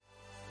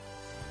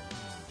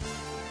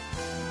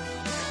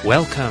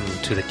Welcome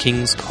to the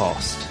King's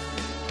Cast,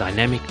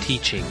 dynamic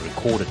teaching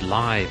recorded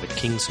live at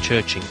King's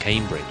Church in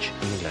Cambridge,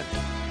 England.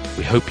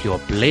 We hope you are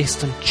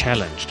blessed and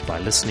challenged by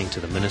listening to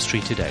the ministry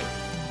today.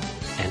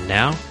 And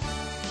now,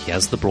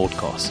 here's the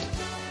broadcast.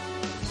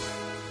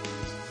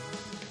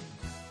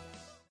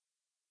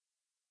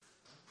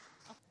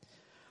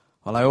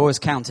 Well, I always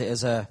count it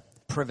as a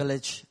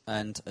privilege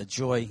and a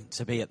joy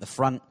to be at the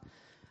front,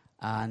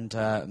 and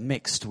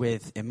mixed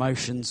with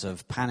emotions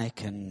of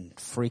panic and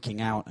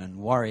freaking out and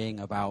worrying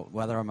about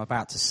whether I'm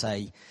about to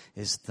say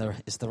is the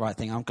right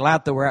thing. I'm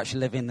glad that we're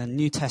actually living in the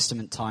New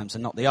Testament times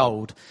and not the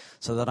Old,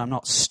 so that I'm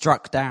not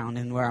struck down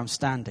in where I'm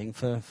standing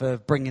for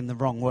bringing the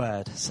wrong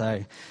word.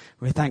 So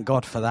we thank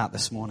God for that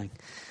this morning.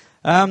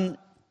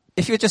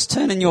 If you're just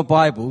turning your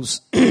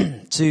Bibles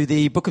to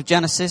the book of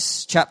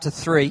Genesis, chapter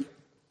 3,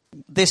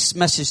 this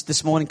message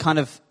this morning kind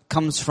of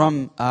comes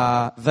from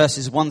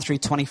verses 1 through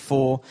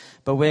 24,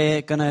 but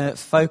we're going to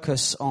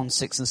focus on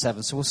 6 and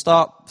 7. So we'll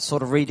start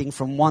sort of reading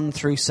from 1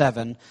 through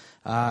 7,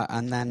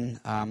 and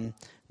then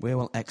we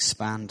will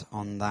expand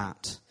on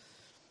that.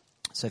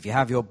 So if you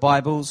have your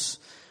Bibles,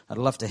 I'd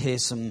love to hear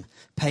some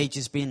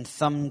pages being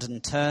thumbed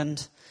and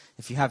turned.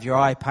 If you have your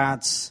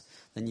iPads,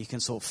 then you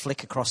can sort of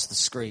flick across the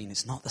screen.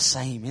 It's not the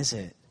same, is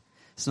it?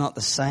 It's not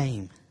the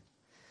same.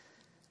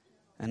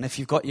 And if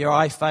you've got your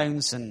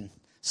iPhones and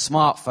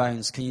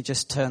smartphones, can you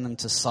just turn them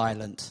to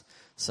silent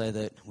so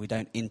that we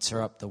don't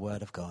interrupt the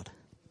Word of God?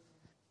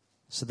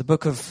 So the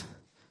book of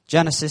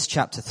Genesis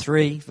chapter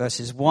 3,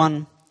 verses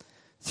 1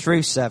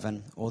 through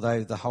 7,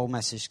 although the whole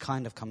message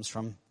kind of comes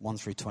from 1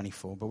 through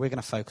 24, but we're going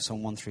to focus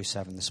on 1 through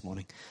 7 this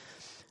morning.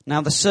 Now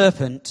the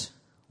serpent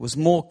was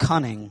more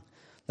cunning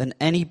than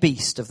any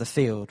beast of the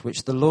field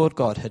which the Lord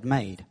God had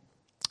made.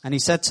 And he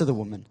said to the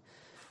woman,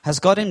 "Has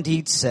God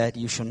indeed said,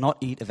 'You shall not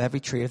eat of every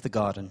tree of the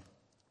garden'?"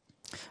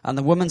 And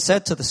the woman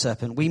said to the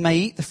serpent, "We may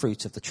eat the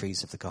fruit of the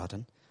trees of the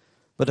garden,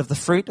 but of the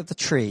fruit of the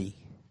tree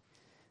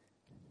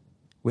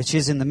which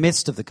is in the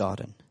midst of the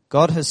garden,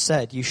 God has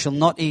said, 'You shall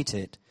not eat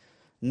it,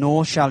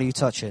 nor shall you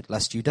touch it,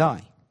 lest you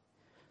die.'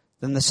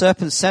 Then the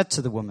serpent said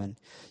to the woman,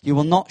 'You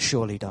will not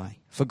surely die,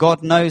 for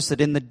God knows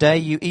that in the day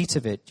you eat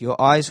of it, your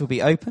eyes will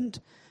be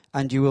opened,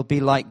 and you will be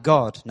like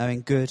God,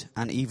 knowing good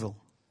and evil.'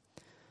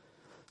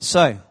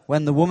 So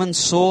when the woman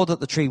saw that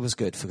the tree was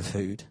good for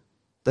food,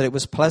 that it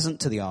was pleasant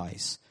to the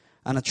eyes,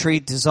 and a tree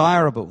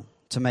desirable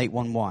to make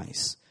one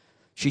wise,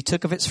 she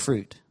took of its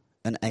fruit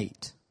and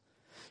ate.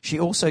 She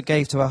also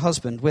gave to her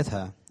husband with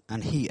her,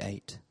 and he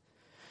ate.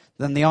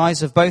 Then the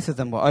eyes of both of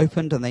them were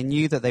opened, and they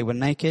knew that they were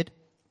naked,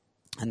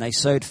 and they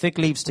sewed fig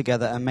leaves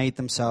together and made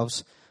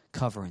themselves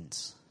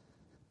coverings."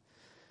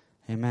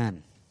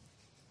 Amen.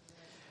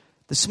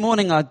 This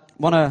morning I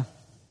want to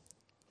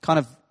kind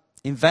of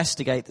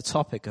investigate the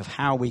topic of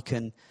how we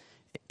can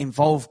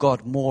involve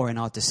God more in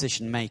our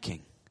decision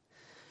making.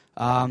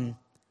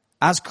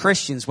 As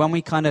Christians, when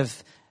we kind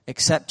of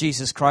accept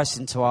Jesus Christ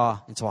into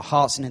our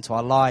hearts and into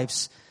our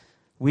lives,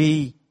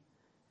 we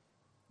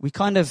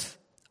kind of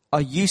are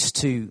used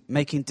to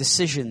making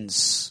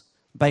decisions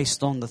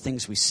based on the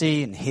things we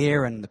see and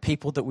hear and the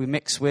people that we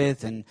mix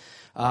with and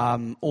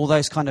all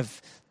those kind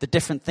of the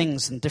different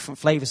things and different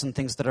flavors and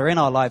things that are in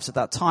our lives at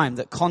that time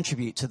that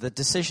contribute to the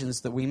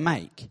decisions that we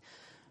make.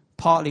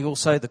 Partly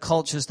also the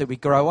cultures that we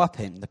grow up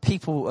in. The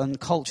people and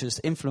cultures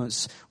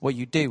influence what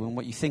you do and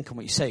what you think and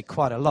what you say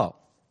quite a lot.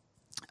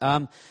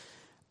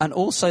 And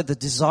also the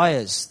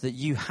desires that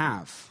you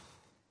have,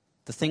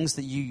 the things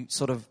that you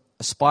sort of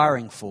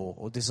aspiring for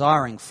or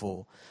desiring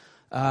for,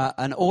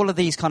 and all of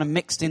these kind of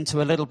mixed into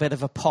a little bit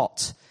of a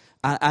pot.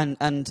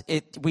 And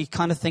we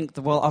kind of think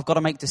that, well, I've got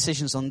to make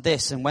decisions on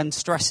this. And when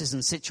stresses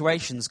and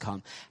situations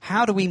come,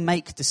 how do we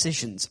make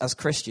decisions as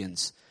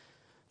Christians?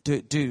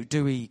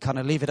 Do we kind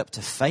of leave it up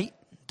to fate?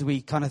 Do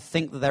we kind of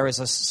think that there is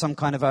some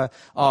kind of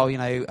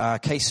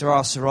que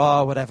sera,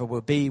 sera, whatever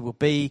will be, will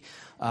be?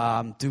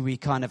 Do we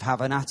kind of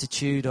have an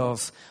attitude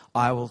of,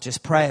 I will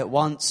just pray it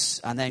once,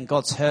 and then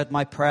God's heard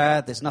my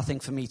prayer, there's nothing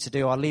for me to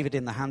do, I'll leave it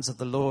in the hands of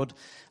the Lord,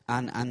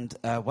 and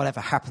whatever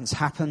happens,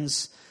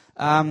 happens.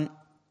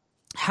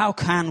 How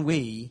can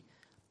we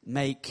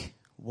make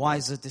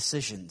wiser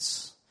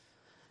decisions?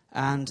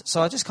 And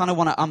so I just kind of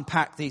want to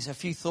unpack a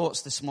few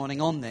thoughts this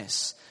morning on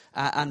this,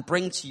 and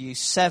bring to you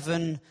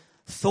 7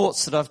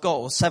 thoughts that I've got,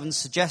 or 7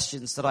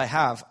 suggestions that I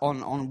have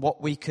on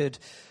what we can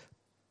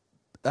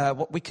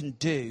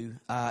do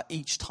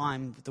each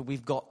time that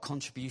we've got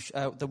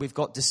that we've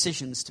got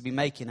decisions to be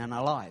making in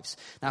our lives.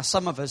 Now,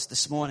 some of us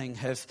this morning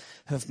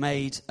have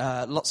made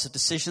lots of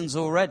decisions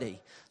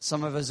already.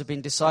 Some of us have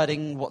been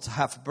deciding what to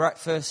have for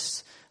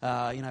breakfast,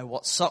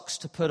 what socks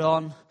to put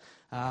on.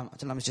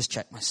 Let me just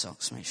check my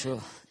socks, make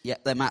sure. Yeah,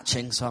 they're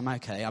matching, so I'm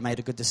okay. I made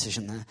a good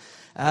decision there.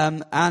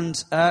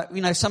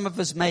 Some of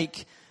us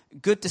make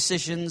good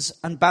decisions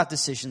and bad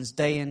decisions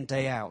day in,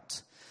 day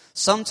out.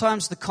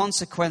 Sometimes the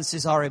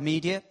consequences are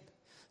immediate.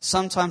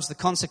 Sometimes the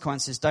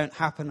consequences don't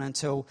happen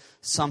until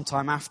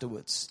sometime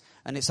afterwards.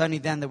 And it's only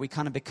then that we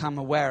kind of become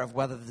aware of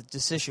whether the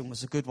decision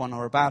was a good one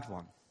or a bad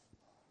one.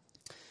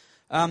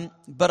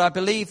 But I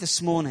believe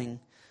this morning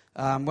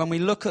When we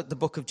look at the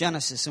book of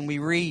Genesis and we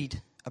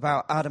read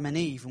about Adam and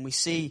Eve, and we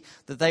see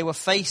that they were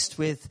faced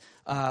with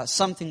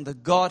something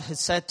that God had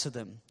said to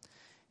them.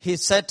 He had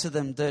said to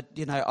them that,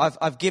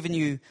 I've given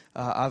you,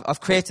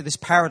 I've created this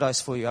paradise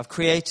for you. I've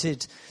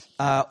created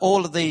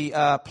all of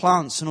the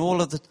plants and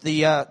all of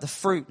the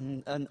fruit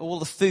and all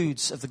the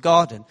foods of the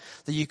garden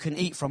that you can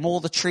eat from, all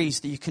the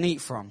trees that you can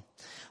eat from.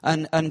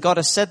 And God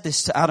has said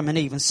this to Adam and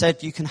Eve and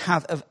said, you can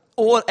have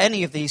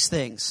any of these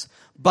things,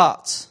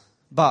 but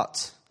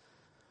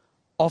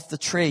of the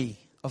tree,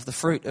 of the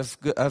fruit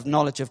of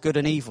knowledge of good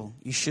and evil,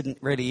 you shouldn't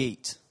really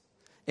eat.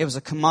 It was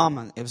a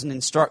commandment. It was an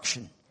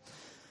instruction.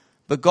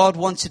 But God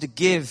wanted to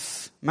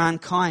give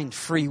mankind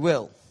free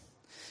will.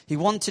 He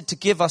wanted to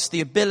give us the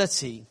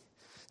ability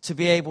to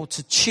be able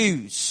to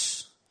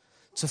choose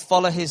to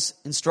follow his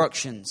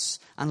instructions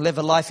and live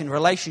a life in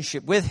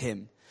relationship with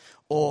him,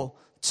 or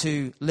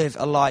to live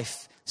a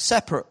life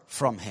separate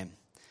from him,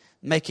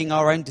 making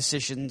our own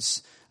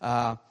decisions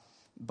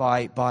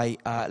by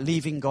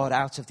leaving God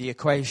out of the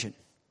equation.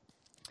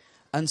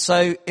 And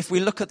so if we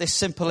look at this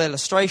simple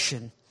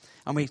illustration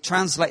and we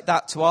translate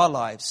that to our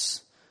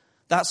lives,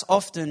 that's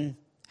often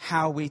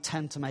how we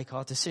tend to make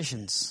our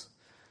decisions.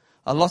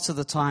 A lot of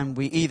the time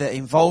we either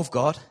involve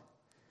God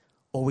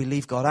or we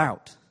leave God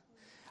out.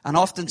 And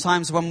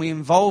oftentimes when we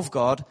involve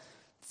God,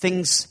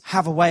 things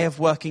have a way of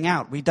working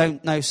out. We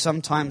don't know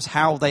sometimes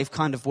how they've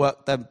kind of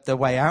worked their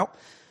way out,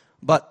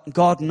 but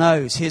God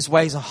knows. His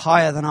ways are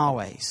higher than our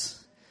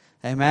ways.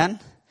 Amen?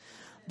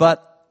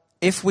 But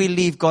if we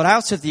leave God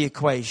out of the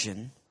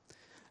equation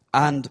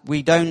and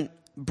we don't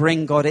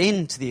bring God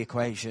into the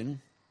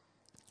equation,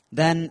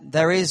 then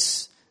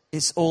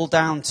it's all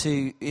down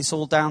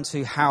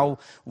to how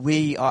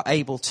we are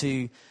able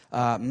to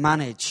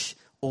manage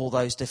all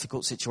those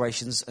difficult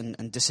situations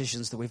and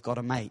decisions that we've got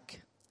to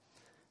make.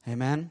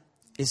 Amen?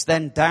 It's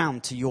then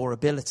down to your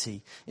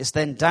ability. It's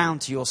then down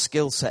to your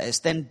skill set. It's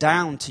then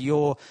down to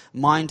your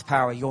mind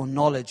power, your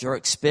knowledge, your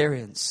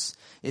experience.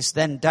 It's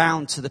then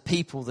down to the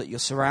people that you're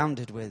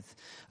surrounded with.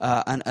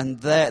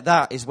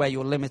 That is where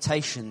your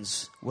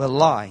limitations will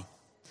lie.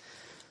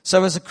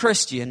 So as a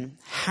Christian,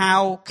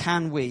 how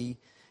can we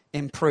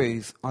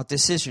improve our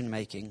decision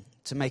making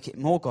to make it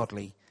more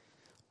godly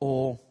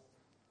or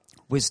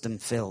wisdom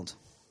filled?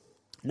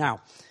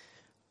 Now,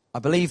 I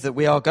believe that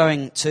we are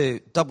going to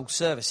double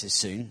services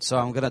soon, so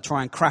I'm going to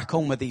try and crack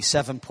on with these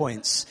 7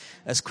 points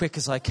as quick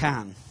as I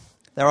can.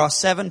 There are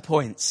 7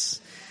 points,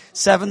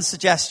 7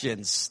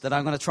 suggestions that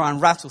I'm going to try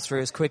and rattle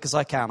through as quick as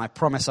I can. I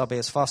promise I'll be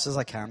as fast as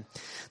I can.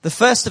 The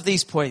first of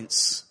these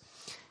points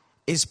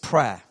is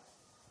prayer.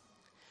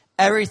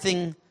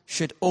 Everything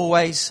should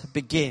always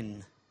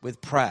begin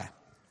with prayer.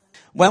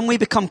 When we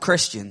become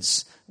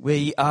Christians,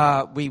 we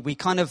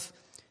kind of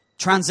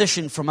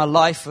transition from a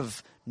life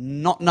of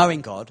not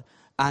knowing God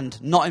and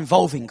not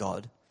involving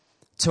God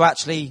to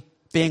actually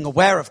being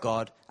aware of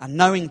God and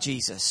knowing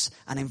Jesus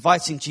and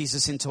inviting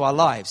Jesus into our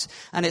lives.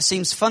 And it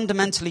seems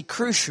fundamentally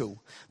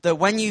crucial that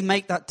when you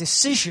make that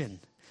decision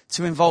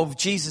to involve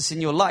Jesus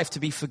in your life, to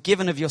be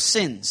forgiven of your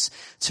sins,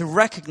 to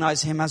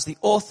recognize him as the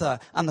author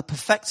and the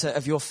perfecter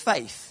of your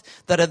faith,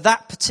 that at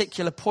that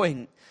particular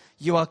point,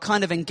 you are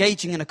kind of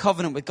engaging in a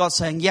covenant with God,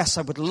 saying, yes,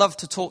 I would love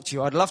to talk to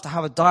you. I'd love to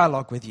have a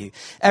dialogue with you.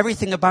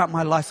 Everything about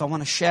my life I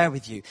want to share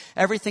with you.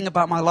 Everything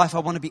about my life I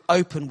want to be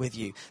open with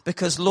you.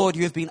 Because, Lord,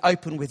 you have been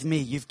open with me.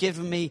 You've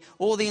given me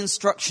all the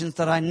instructions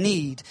that I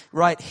need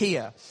right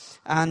here.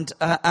 And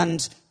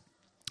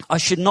I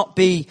should not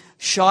be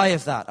shy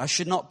of that. I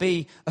should not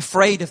be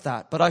afraid of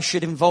that. But I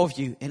should involve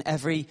you in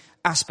every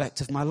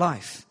aspect of my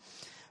life.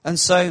 And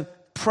so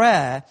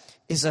prayer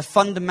is a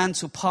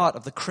fundamental part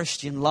of the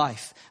Christian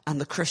life and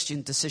the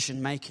Christian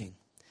decision making.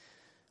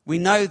 We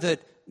know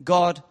that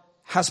God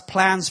has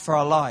plans for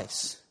our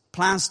lives,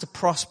 plans to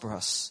prosper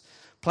us,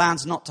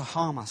 plans not to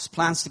harm us,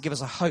 plans to give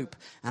us a hope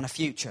and a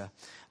future.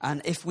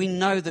 And if we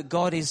know that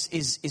God is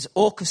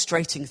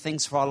orchestrating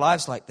things for our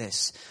lives like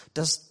this,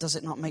 does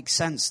it not make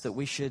sense that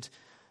we should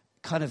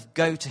kind of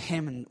go to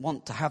him and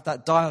want to have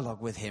that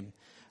dialogue with him?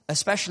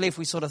 Especially if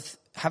we sort of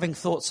having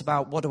thoughts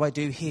about, what do I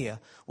do here?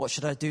 What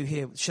should I do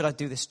here? Should I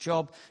do this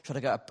job? Should I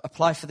go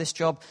apply for this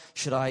job?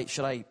 Should I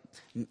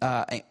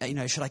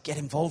get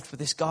involved with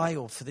this guy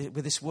or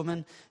with this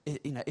woman?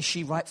 Is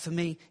she right for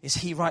me? Is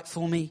he right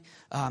for me?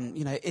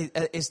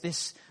 Is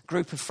this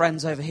group of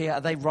friends over here,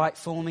 are they right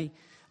for me?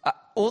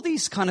 All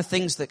these kind of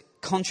things that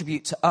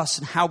contribute to us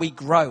and how we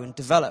grow and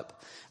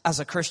develop as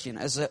a Christian,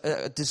 as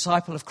a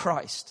disciple of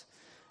Christ,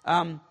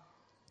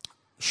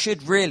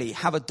 should really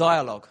have a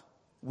dialogue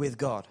with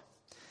God.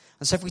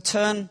 And so if we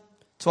turn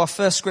to our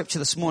first scripture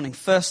this morning,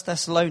 1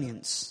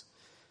 Thessalonians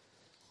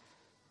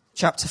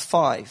chapter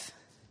 5,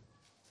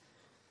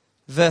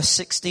 verse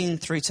 16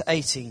 through to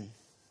 18.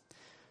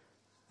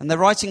 And they're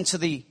writing to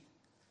the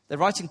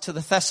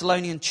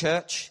Thessalonian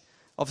church,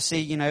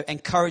 obviously,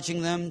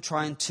 encouraging them,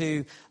 trying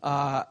to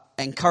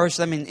encourage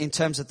them in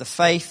terms of the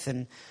faith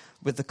and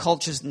with the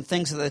cultures and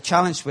things that they're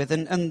challenged with.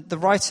 And the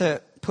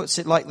writer puts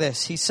it like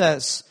this. He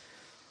says,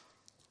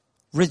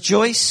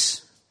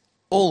 "Rejoice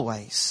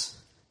always.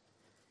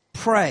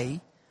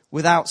 Pray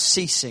without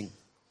ceasing.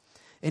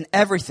 In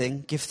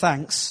everything give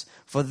thanks,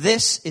 for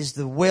this is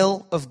the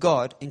will of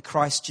God in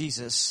Christ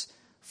Jesus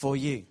for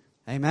you.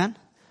 Amen?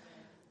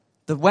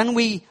 That when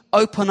we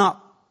open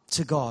up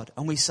to God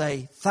and we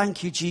say,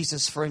 thank you,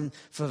 Jesus, for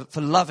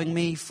loving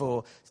me,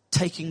 for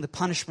taking the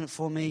punishment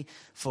for me,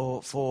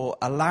 for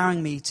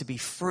allowing me to be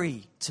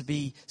free, to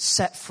be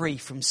set free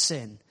from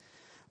sin.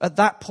 At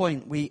that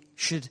point, we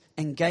should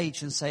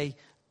engage and say,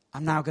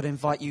 I'm now going to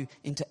invite you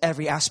into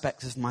every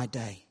aspect of my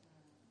day.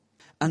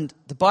 And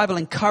the Bible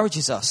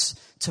encourages us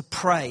to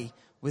pray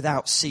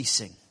without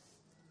ceasing.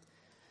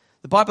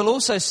 The Bible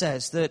also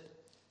says that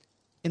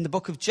in the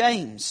book of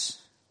James,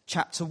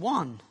 chapter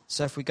 1,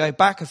 so if we go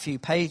back a few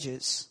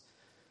pages,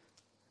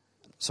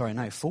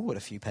 forward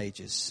a few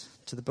pages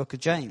to the book of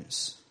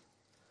James.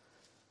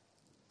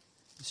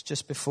 It's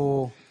just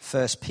before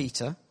 1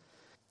 Peter.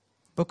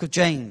 Book of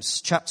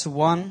James, chapter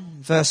 1,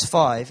 verse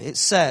 5, it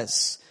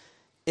says,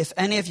 if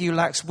any of you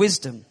lacks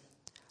wisdom,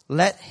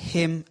 let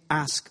him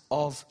ask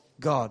of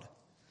God,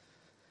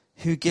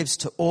 who gives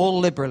to all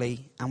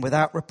liberally and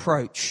without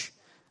reproach,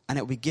 and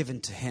it will be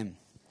given to him.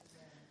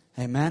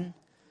 Amen?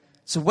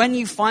 So when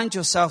you find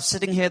yourself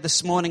sitting here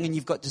this morning and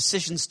you've got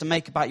decisions to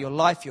make about your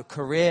life, your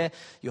career,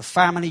 your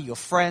family, your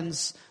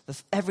friends,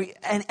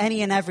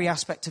 any and every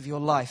aspect of your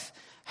life,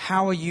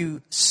 how are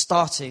you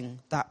starting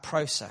that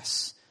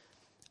process?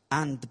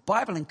 And the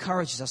Bible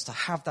encourages us to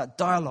have that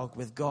dialogue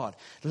with God.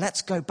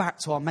 Let's go back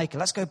to our Maker.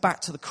 Let's go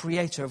back to the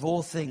Creator of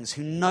all things,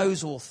 who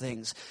knows all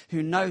things,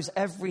 who knows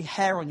every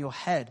hair on your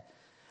head.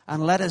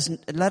 And let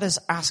us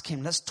ask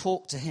Him. Let's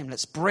talk to Him.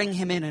 Let's bring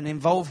Him in and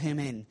involve Him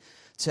in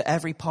to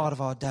every part of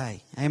our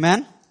day.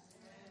 Amen?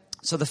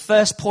 So the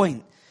first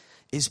point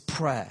is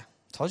prayer.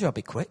 Told you I'd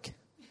be quick.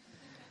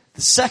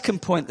 The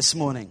second point this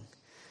morning,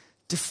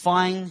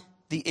 define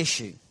the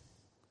issue.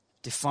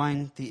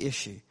 Define the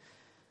issue.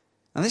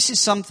 And this is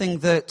something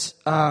that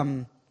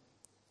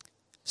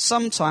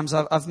sometimes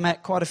I've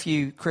met quite a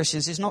few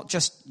Christians. It's not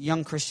just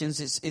young Christians.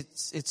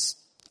 It's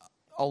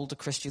older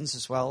Christians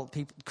as well.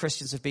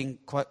 Christians have been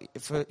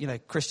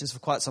Christians for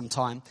quite some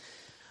time.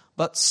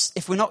 But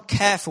if we're not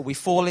careful, we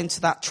fall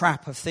into that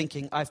trap of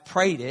thinking, I've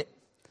prayed it,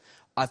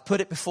 I've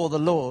put it before the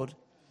Lord,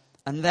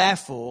 and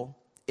therefore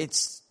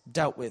it's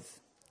dealt with.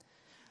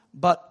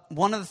 But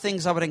one of the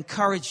things I would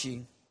encourage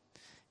you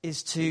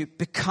is to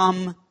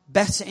become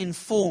better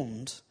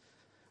informed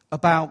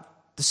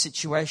about the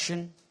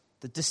situation,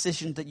 the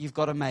decision that you've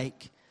got to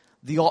make,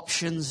 the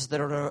options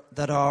that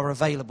are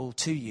available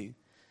to you.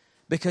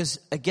 Because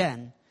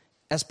again,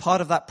 as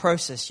part of that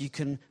process, you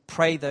can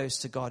pray those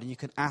to God and you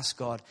can ask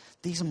God,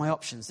 these are my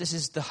options. This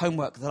is the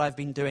homework that I've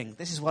been doing.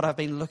 This is what I've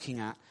been looking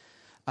at.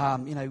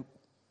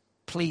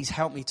 Please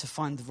help me to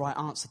find the right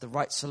answer, the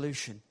right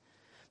solution.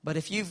 But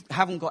if you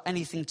haven't got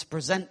anything to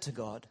present to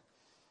God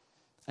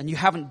and you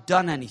haven't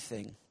done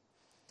anything,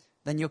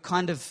 then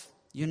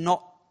you're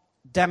not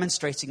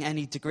demonstrating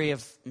any degree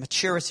of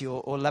maturity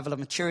or level of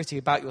maturity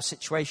about your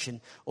situation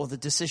or the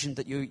decision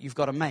that you've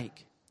got to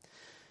make.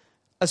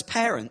 As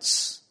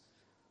parents,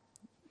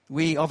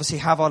 we obviously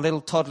have our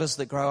little toddlers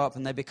that grow up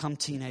and they become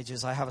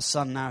teenagers. I have a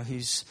son now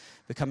who's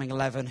becoming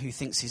 11 who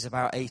thinks he's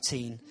about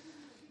 18.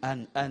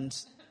 And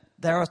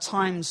there are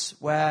times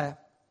where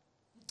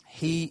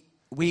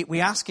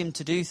we ask him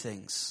to do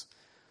things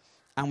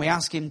and we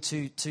ask him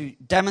to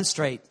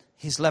demonstrate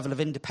his level of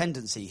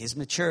independency, his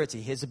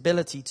maturity, his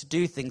ability to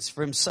do things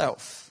for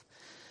himself.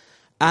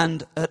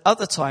 And at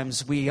other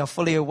times, we are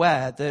fully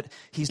aware that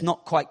he's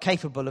not quite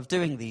capable of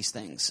doing these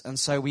things. And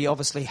so we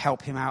obviously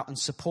help him out and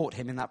support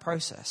him in that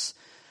process.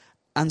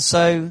 And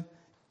so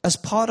as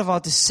part of our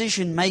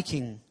decision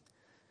making,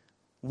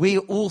 we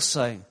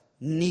also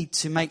need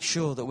to make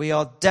sure that we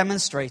are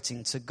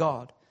demonstrating to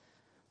God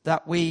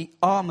that we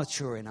are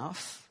mature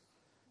enough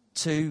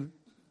to,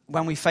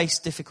 when we face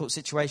difficult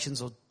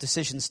situations or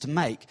decisions to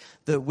make,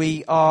 that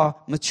we are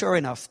mature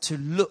enough to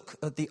look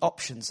at the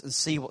options and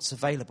see what's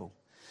available.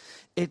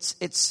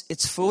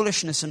 It's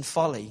foolishness and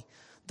folly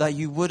that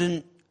you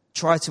wouldn't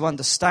try to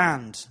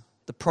understand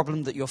the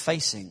problem that you're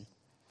facing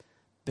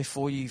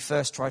before you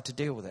first try to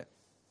deal with it.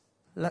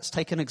 Let's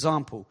take an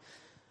example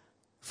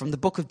from the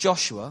book of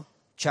Joshua,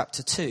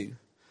 chapter 2.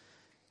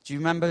 Do you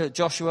remember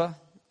Joshua,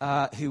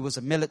 who was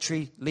a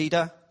military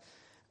leader?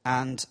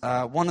 And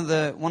one of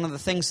the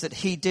things that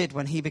he did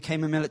when he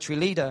became a military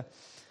leader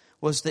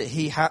was that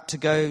he had to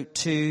go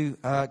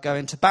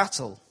into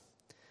battle.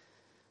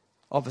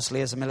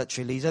 Obviously, as a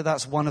military leader,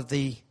 that's one of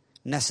the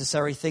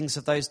necessary things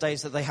of those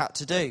days that they had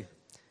to do.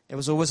 It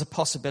was always a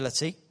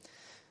possibility.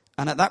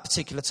 And at that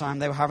particular time,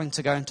 they were having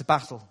to go into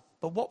battle.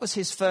 But what was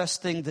his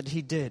first thing that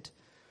he did?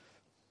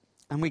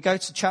 And we go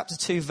to chapter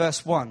 2,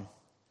 verse 1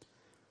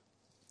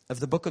 of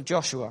the book of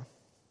Joshua.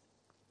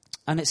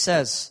 And it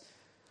says,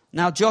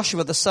 "Now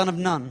Joshua, the son of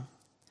Nun,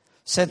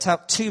 sent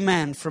out 2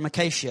 men from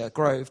Acacia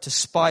Grove to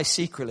spy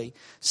secretly,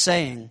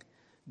 saying,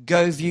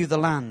 'Go view the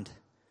land,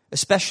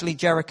 especially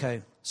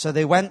Jericho.' So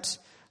they went,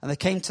 and they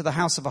came to the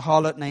house of a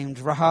harlot named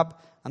Rahab,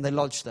 and they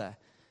lodged there."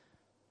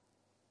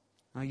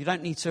 Now, you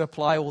don't need to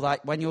apply all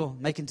that. When you're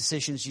making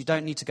decisions, you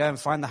don't need to go and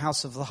find the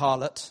house of the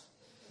harlot.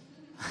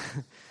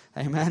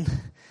 Amen.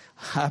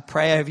 I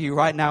pray over you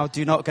right now,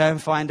 do not go and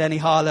find any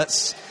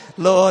harlots.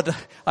 Lord,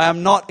 I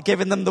am not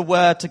giving them the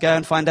word to go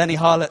and find any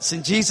harlots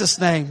in Jesus'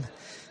 name.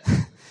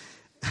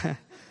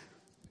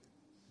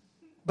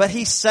 But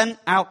he sent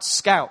out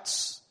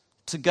scouts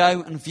to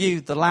go and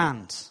view the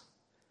land.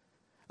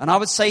 And I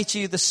would say to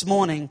you this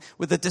morning,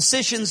 with the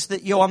decisions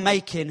that you are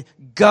making,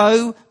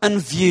 go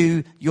and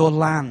view your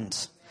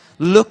land.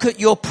 Look at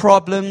your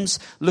problems,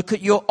 look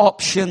at your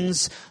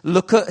options,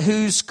 look at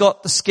who's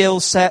got the skill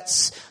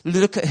sets,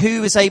 look at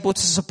who is able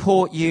to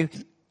support you.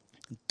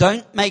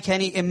 Don't make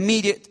any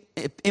immediate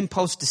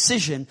impulse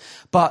decision,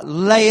 but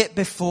lay it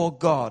before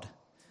God.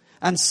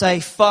 And say,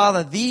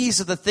 Father,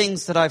 these are the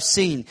things that I've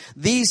seen.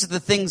 These are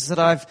the things that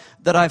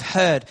I've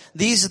heard.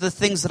 These are the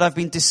things that I've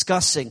been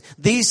discussing.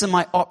 These are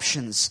my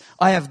options.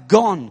 I have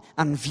gone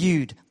and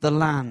viewed the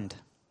land.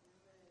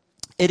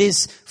 It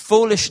is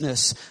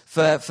foolishness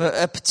for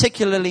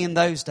particularly in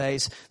those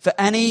days, for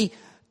any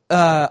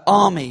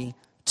army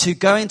to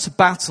go into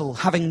battle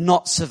having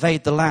not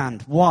surveyed the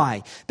land.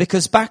 Why?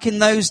 Because back in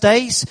those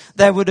days,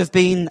 there would have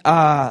been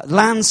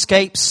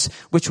landscapes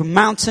which were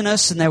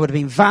mountainous, and there would have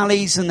been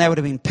valleys, and there would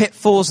have been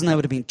pitfalls, and there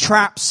would have been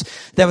traps.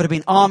 There would have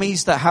been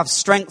armies that have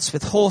strengths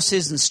with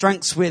horses and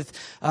strengths with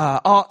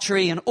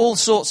archery and all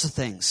sorts of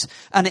things.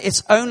 And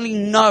it's only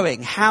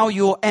knowing how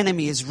your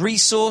enemy is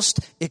resourced,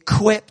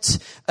 equipped,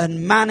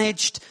 and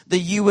managed that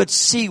you would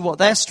see what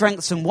their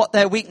strengths and what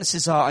their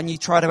weaknesses are, and you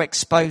try to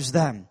expose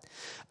them.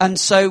 And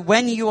so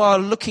when you are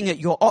looking at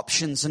your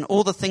options and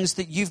all the things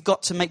that you've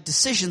got to make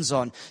decisions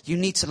on, you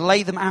need to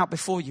lay them out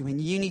before you,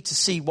 and you need to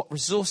see what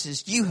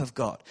resources you have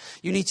got.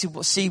 You need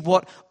to see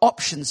what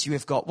options you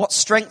have got, what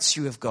strengths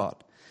you have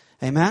got.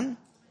 Amen?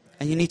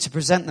 And you need to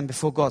present them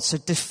before God. So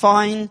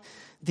define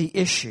the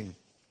issue.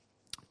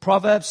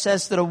 Proverbs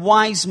says that a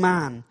wise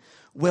man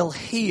will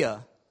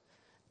hear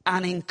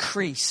and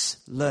increase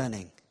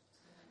learning.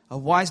 A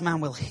wise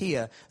man will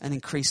hear and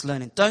increase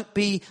learning. Don't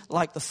be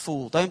like the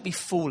fool. Don't be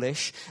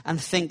foolish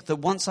and think that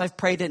once I've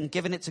prayed it and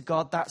given it to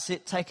God, that's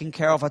it, taken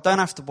care of. I don't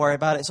have to worry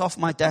about it. It's off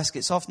my desk.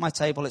 It's off my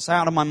table. It's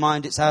out of my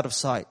mind. It's out of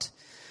sight.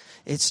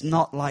 It's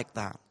not like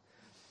that.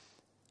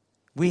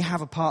 We have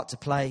a part to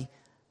play,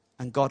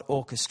 and God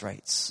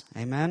orchestrates.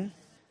 Amen?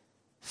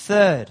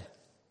 Third,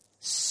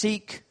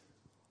 seek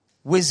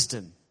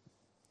wisdom.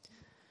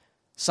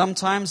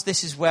 Sometimes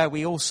this is where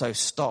we also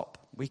stop.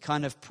 We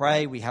kind of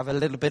pray, we have a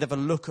little bit of a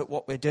look at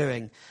what we're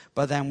doing,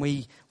 but then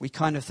we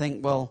kind of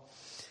think, well,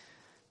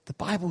 the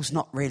Bible's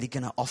not really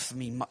going to offer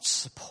me much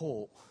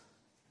support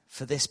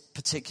for this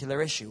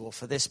particular issue or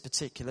for this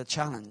particular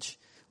challenge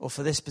or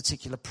for this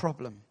particular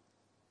problem.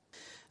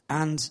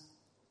 And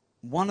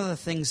one of the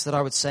things that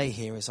I would say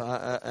here is,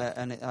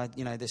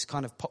 this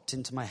kind of popped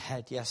into my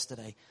head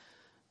yesterday.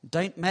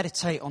 Don't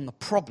meditate on the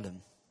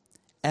problem,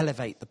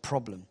 elevate the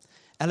problem.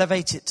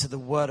 Elevate it to the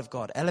Word of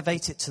God.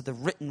 Elevate it to the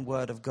written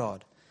Word of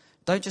God.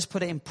 Don't just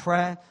put it in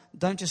prayer.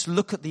 Don't just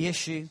look at the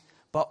issue,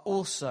 but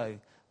also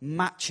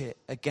match it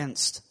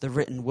against the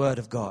written Word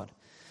of God.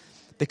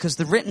 Because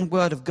the written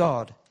Word of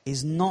God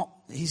is not,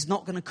 he's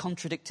not going to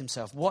contradict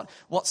himself. What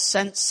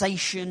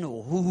sensation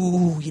or,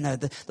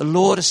 the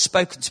Lord has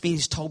spoken to me and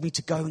he's told me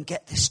to go and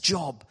get this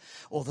job.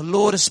 Or the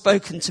Lord has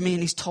spoken to me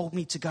and he's told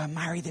me to go and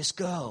marry this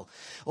girl.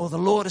 Or the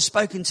Lord has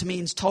spoken to me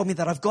and he's told me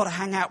that I've got to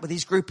hang out with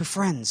his group of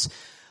friends.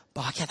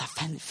 But I get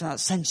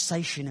that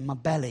sensation in my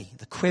belly,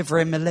 the quiver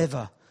in my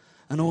liver,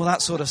 and all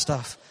that sort of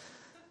stuff.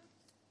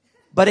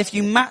 But if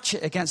you match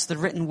it against the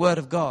written Word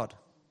of God,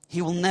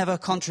 he will never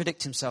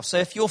contradict himself. So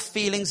if your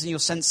feelings and your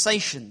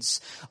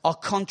sensations are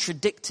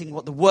contradicting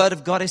what the Word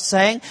of God is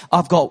saying,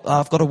 I've got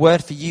a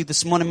word for you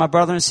this morning, my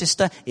brother and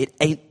sister. It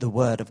ain't the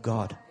Word of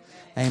God.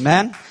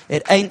 Amen?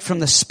 It ain't from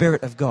the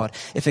Spirit of God.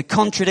 If it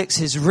contradicts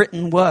his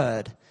written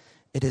Word,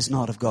 it is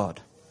not of God.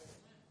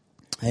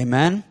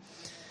 Amen?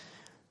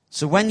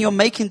 So when you're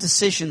making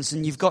decisions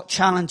and you've got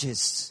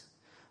challenges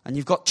and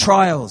you've got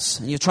trials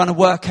and you're trying to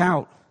work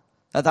out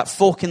at that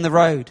fork in the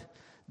road,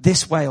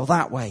 this way or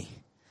that way,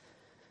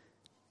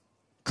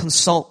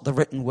 consult the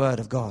written Word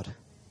of God.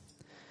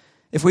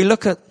 If we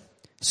look at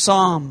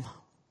Psalm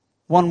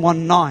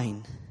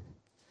 119,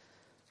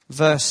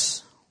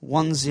 verse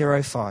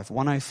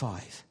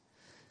 105.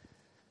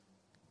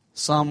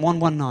 Psalm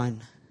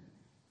 119,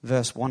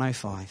 verse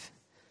 105.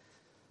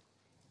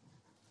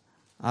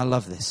 I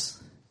love this.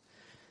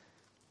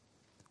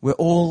 We're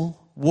all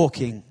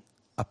walking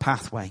a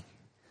pathway.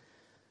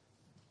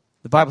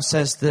 The Bible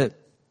says that,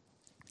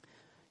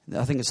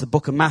 I think it's the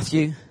book of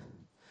Matthew,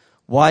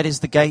 wide is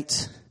the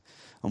gate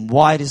and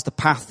wide is the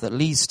path that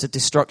leads to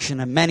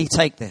destruction, and many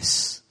take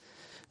this.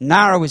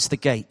 Narrow is the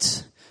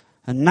gate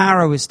and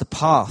narrow is the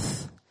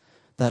path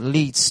that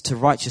leads to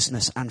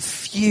righteousness, and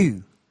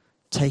few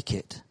take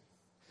it.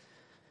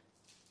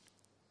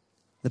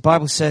 The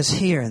Bible says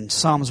here in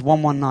Psalms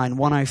 119,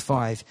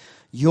 105,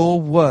 your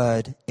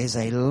word is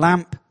a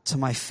lamp to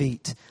my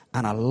feet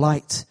and a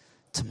light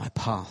to my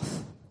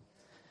path.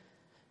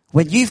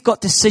 When you've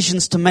got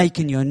decisions to make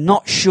and you're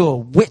not sure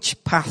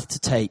which path to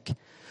take,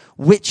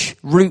 which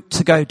route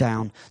to go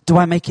down, do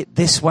I make it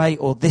this way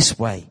or this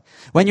way?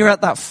 When you're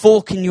at that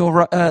fork in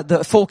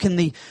the fork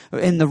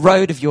in the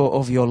road of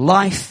your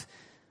life,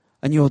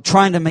 and you're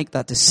trying to make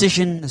that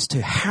decision as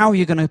to how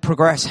you're going to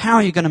progress, how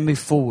you're going to move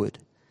forward,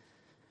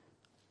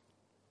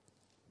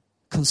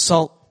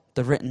 consult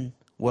the written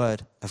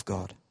word of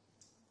God.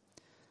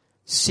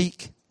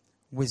 Seek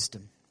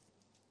wisdom,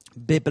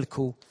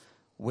 biblical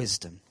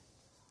wisdom.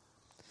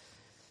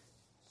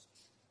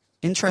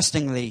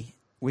 Interestingly,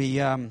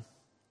 I'll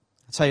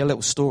tell you a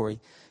little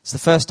story. It's the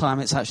first time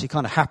it's actually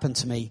kind of happened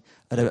to me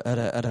at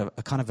a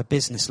kind of a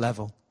business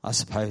level, I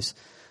suppose.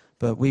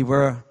 But we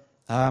were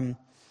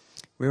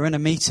in a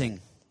meeting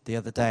the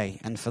other day,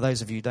 and for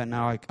those of you who don't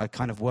know, I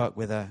kind of work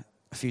with a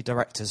few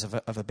directors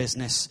of a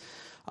business.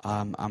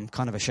 I'm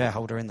kind of a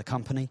shareholder in the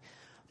company.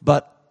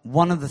 But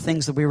one of the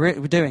things that we were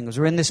doing was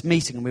we were in this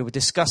meeting and we were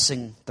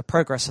discussing the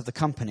progress of the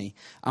company,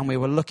 and we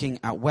were looking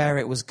at where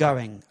it was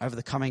going over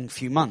the coming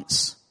few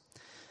months.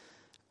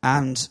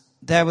 And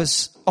there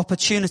was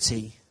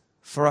opportunity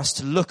for us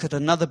to look at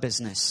another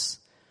business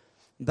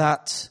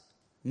that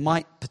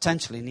might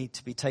potentially need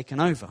to be taken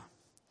over.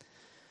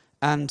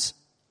 And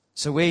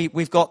so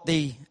we've got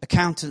the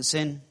accountants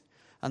in,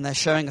 and they're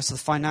showing us the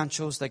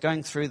financials. They're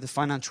going through the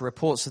financial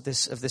reports of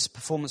this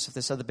performance of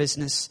this other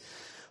business.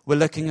 We're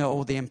looking at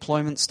all the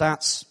employment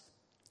stats.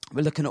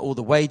 We're looking at all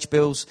the wage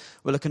bills.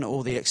 We're looking at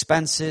all the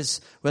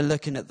expenses. We're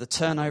looking at the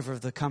turnover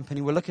of the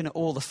company. We're looking at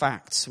all the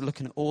facts. We're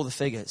looking at all the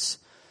figures.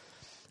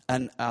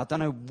 And I don't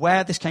know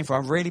where this came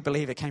from. I really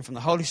believe it came from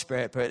the Holy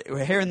Spirit. But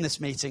we're here in this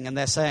meeting, and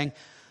they're saying,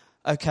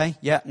 okay,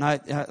 yeah, no,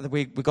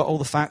 we got all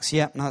the facts.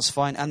 Yeah, no, that's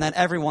fine. And then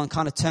everyone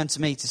kind of turned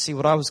to me to see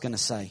what I was going to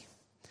say.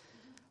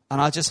 And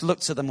I just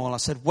looked at them all. I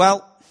said,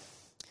 well,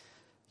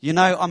 you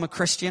know, I'm a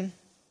Christian.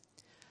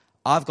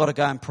 I've got to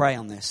go and pray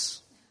on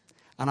this.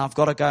 And I've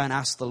got to go and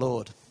ask the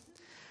Lord.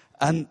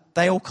 And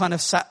they all kind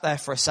of sat there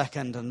for a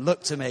second and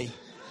looked at me.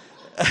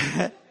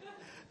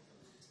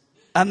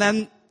 and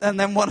then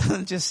one of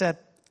them just said,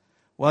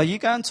 well, you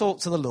go and talk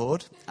to the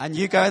Lord, and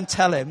you go and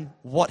tell him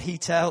what you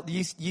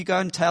go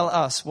and tell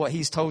us what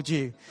he's told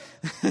you.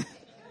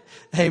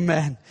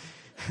 Amen.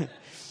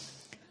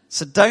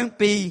 So don't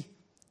be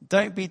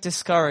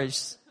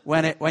discouraged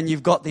when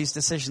you've got these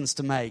decisions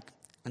to make,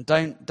 and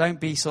don't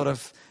be sort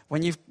of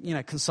when you've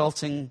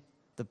consulting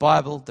the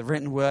Bible, the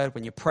written word,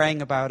 when you're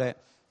praying about it.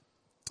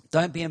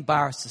 Don't be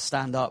embarrassed to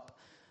stand up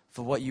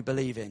for what you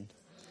believe in.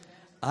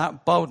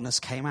 That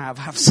boldness came out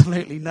of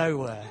absolutely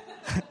nowhere.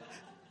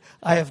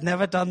 I have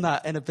never done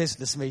that in a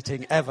business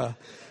meeting ever,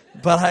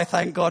 but I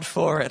thank God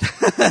for it.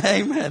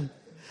 Amen.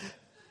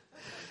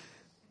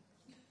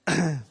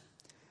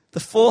 The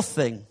fourth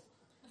thing,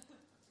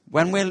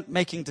 when we're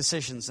making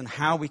decisions and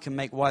how we can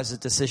make wiser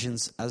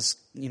decisions as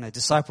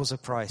disciples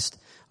of Christ,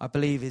 I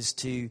believe is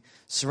to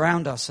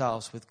surround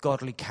ourselves with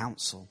godly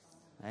counsel.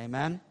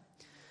 Amen.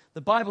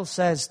 The Bible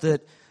says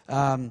that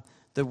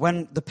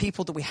when the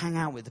people that we hang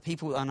out with, the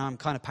people, and I'm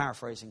kind of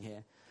paraphrasing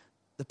here,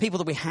 the people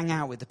that we hang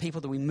out with, the people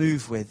that we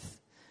move with,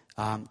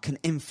 can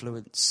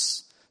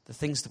influence the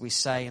things that we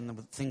say and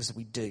the things that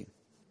we do.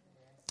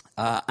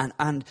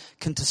 And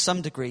can to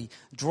some degree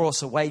draw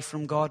us away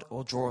from God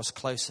or draw us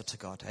closer to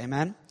God.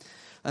 Amen?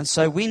 And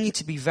so we need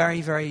to be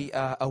very, very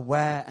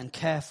aware and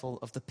careful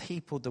of the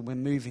people that we're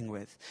moving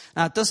with.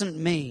 Now, it doesn't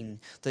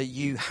mean that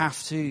you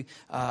have to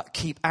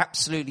keep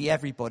absolutely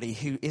everybody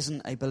who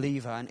isn't a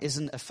believer and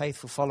isn't a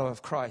faithful follower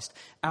of Christ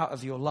out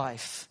of your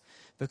life.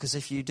 Because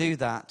if you do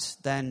that,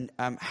 then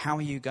how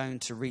are you going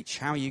to reach?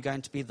 How are you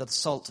going to be the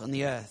salt on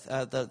the earth,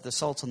 the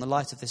salt and the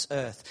light of this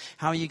earth?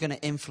 How are you going to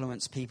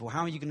influence people?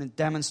 How are you going to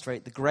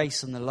demonstrate the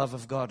grace and the love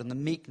of God and the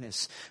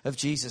meekness of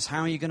Jesus? How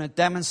are you going to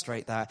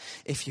demonstrate that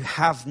if you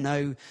have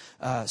no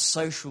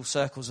social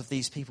circles of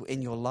these people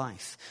in your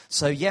life?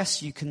 So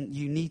yes, you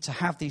need to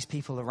have these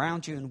people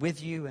around you and with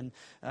you,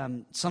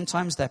 and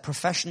sometimes their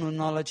professional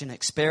knowledge and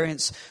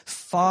experience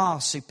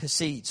far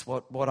supersedes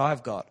what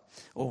I've got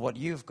or what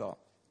you've got.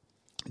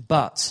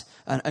 But,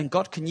 and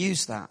God can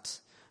use that,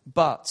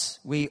 but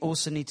we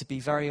also need to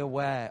be very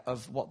aware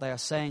of what they are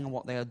saying and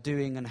what they are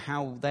doing and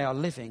how they are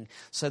living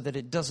so that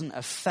it doesn't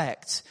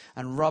affect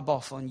and rub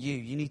off on you.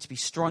 You need to be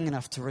strong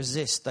enough to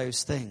resist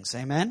those things.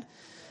 Amen?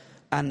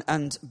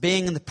 And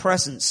being in the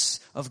presence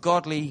of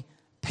godly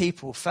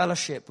people,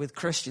 fellowship with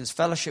Christians,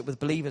 fellowship with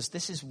believers.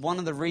 This is one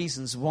of the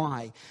reasons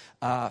why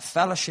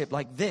fellowship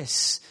like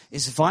this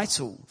is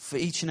vital for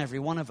each and every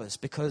one of us,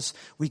 because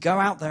we go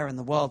out there in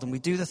the world and we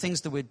do the things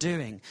that we're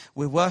doing.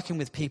 We're working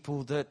with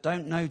people that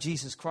don't know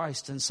Jesus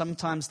Christ, and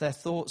sometimes their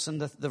thoughts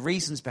and the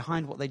reasons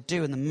behind what they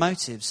do and the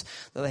motives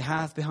that they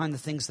have behind the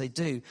things they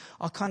do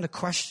are kind of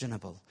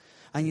questionable.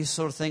 And you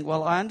sort of think,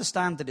 well, I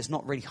understand that it's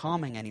not really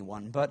harming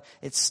anyone, but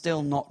it's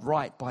still not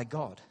right by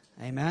God.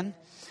 Amen?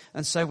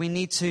 And so we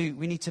need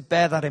to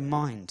bear that in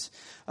mind.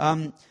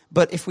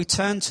 But if we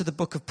turn to the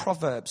book of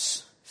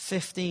Proverbs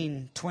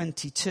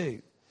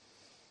 15:22,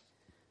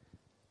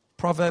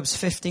 Proverbs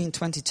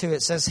 15:22,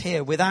 it says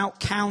here, without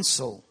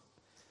counsel,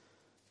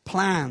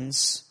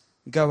 plans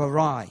go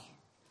awry.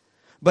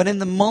 But in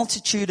the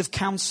multitude of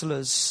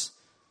counselors,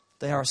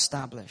 they are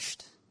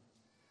established.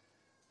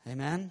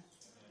 Amen?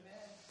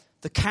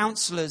 The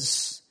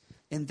counselors,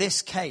 in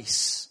this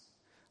case,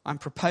 I'm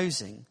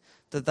proposing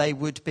that they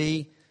would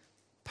be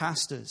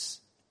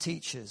pastors,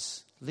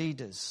 teachers,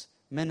 leaders,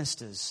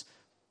 ministers,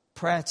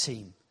 prayer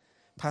team,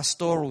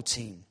 pastoral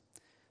team,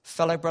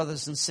 fellow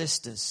brothers and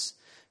sisters,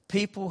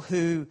 people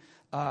who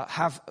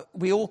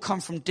we all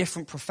come from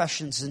different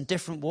professions and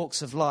different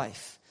walks of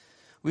life.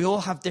 We all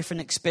have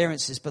different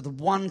experiences, but the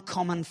one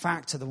common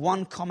factor, the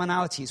one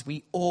commonality is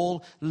we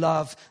all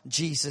love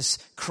Jesus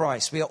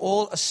Christ. We are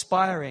all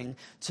aspiring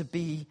to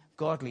be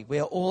godly. We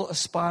are all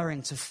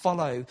aspiring to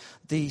follow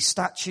the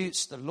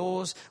statutes, the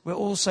laws. We're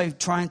also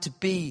trying to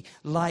be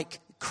like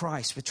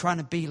Christ. We're trying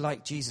to be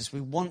like Jesus.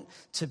 We want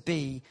to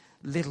be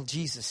little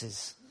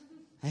Jesuses.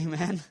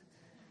 Amen.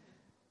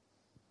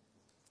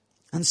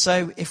 And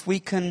so if we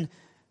can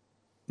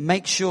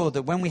make sure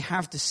that when we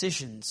have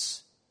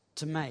decisions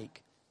to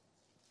make,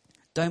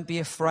 don't be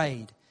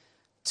afraid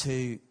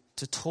to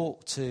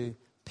talk to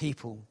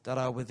people that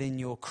are within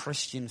your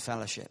Christian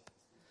fellowship.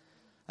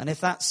 And if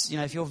that's,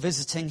 if you're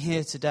visiting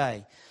here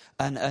today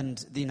and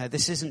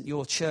this isn't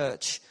your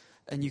church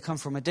and you come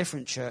from a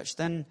different church,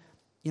 then,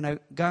 go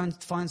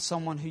and find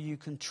someone who you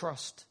can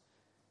trust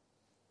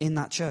in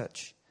that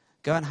church.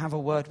 Go and have a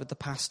word with the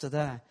pastor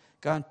there.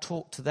 Go and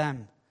talk to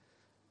them.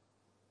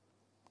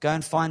 Go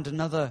and find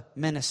another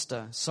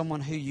minister,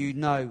 someone who you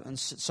know and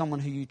someone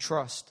who you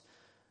trust,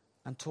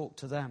 and talk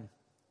to them.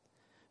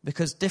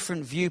 Because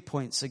different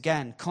viewpoints,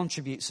 again,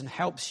 contributes and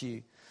helps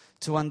you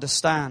to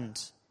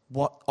understand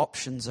what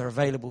options are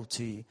available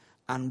to you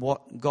and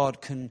what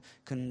God can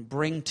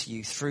bring to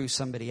you through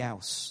somebody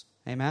else.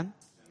 Amen?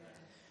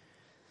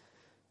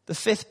 The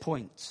fifth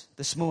point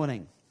this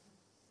morning.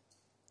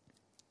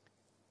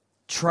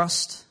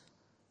 Trust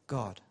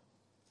God.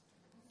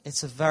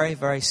 It's a very,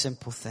 very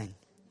simple thing.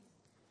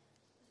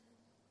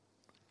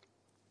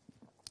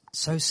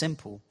 So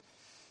simple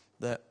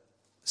that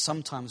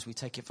sometimes we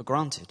take it for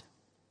granted.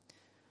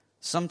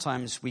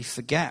 Sometimes we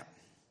forget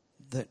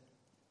that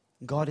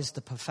God is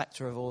the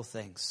perfecter of all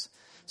things.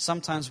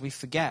 Sometimes we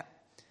forget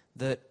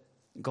that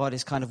God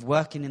is kind of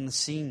working in the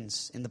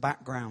scenes, in the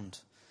background.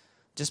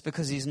 Just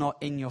because he's not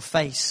in your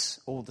face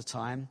all the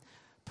time,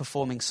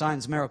 performing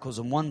signs, miracles,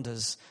 and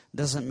wonders,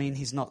 doesn't mean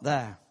he's not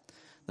there.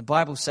 The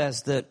Bible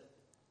says that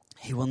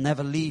he will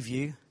never leave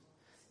you.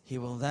 He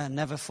will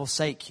never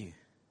forsake you.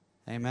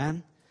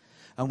 Amen?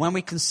 And when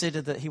we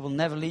consider that he will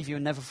never leave you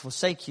and never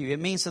forsake you, it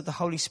means that the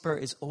Holy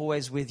Spirit is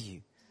always with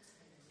you.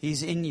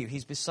 He's in you.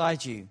 He's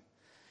beside you.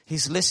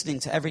 He's listening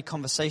to every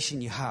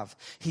conversation you have.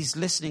 He's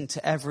listening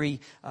to every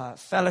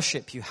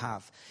fellowship you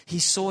have. He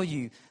saw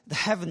you. The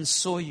heavens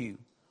saw you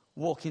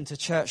walk into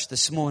church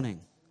this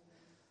morning.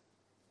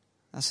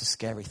 That's a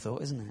scary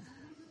thought, isn't it?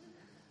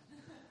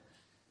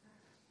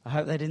 I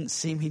hope they didn't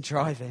see me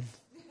driving.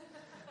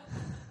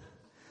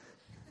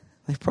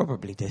 They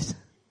probably did.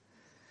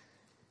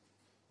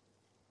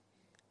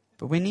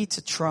 But we need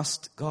to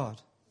trust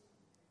God,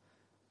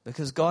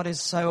 because God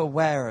is so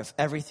aware of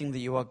everything that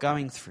you are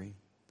going through.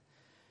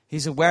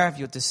 He's aware of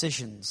your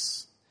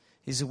decisions.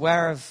 He's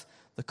aware of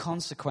the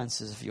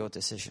consequences of your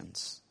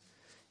decisions.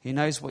 He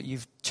knows what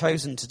you've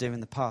chosen to do in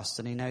the past,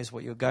 and he knows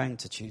what you're going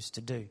to choose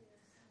to do.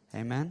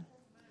 Amen?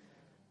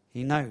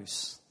 He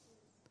knows.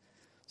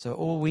 So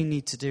all we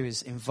need to do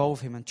is involve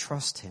him and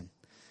trust him.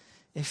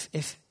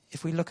 If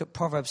we look at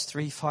Proverbs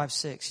 3, 5,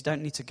 6, you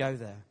don't need to go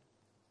there.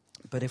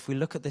 But if we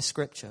look at this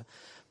scripture,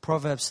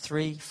 Proverbs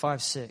 3,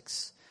 5,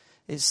 6,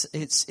 it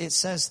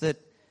says that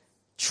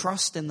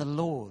trust in the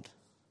Lord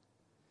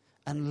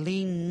and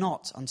lean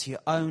not unto your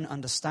own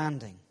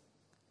understanding,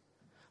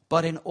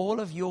 but in all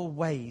of your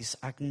ways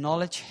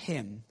acknowledge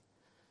him,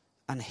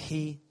 and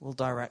he will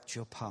direct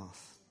your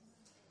path.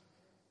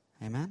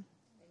 Amen?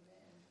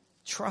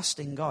 Trust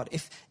in God.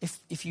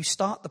 If you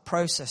start the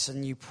process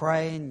and you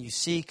pray and you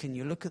seek and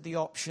you look at the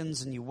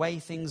options and you weigh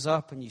things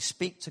up and you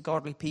speak to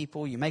godly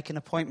people, you make an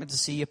appointment to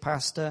see your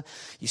pastor,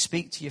 you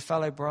speak to your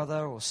fellow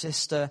brother or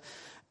sister,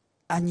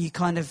 and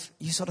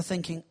you're sort of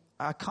thinking,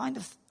 I kind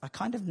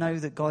of know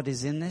that God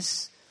is in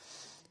this,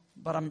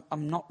 but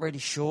I'm not really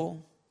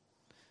sure.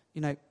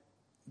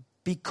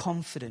 Be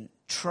confident,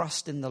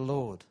 trust in the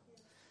Lord,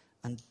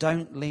 and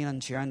don't lean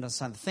onto your own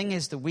understanding. The thing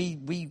is that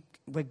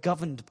we're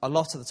governed a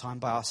lot of the time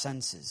by our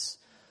senses.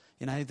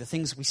 The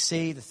things we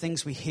see, the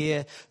things we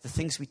hear, the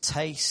things we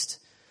taste,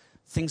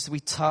 things that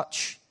we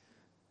touch.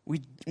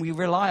 We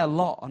rely a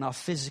lot on our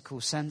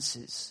physical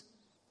senses.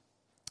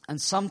 And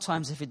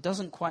sometimes if it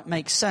doesn't quite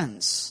make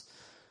sense,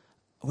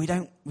 we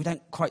don't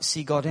quite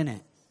see God in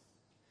it.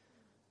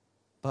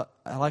 But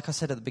like I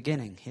said at the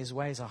beginning, his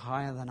ways are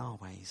higher than our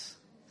ways.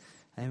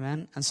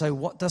 Amen? And so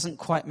what doesn't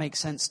quite make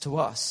sense to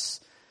us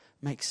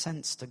makes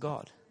sense to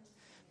God,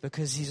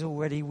 because he's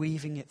already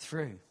weaving it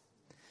through.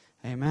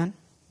 Amen?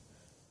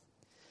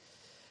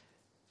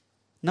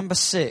 Number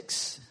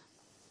 6.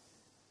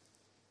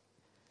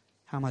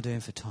 How am I doing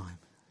for time?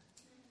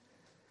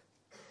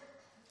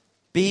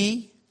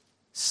 Be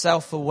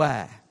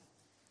self-aware.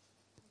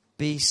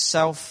 Be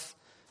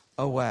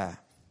self-aware.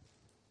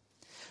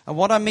 And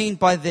what I mean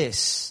by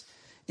this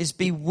is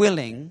be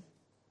willing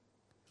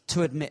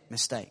to admit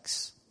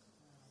mistakes.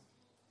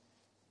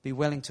 Be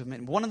willing to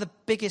admit. One of the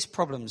biggest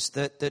problems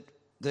that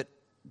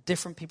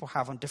different people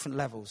have on different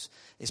levels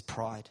is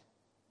pride.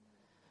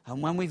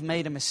 And when we've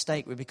made a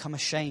mistake, we become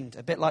ashamed.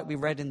 A bit like we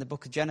read in the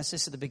book of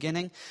Genesis at the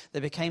beginning. They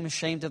became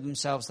ashamed of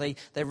themselves. They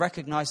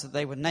recognized that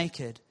they were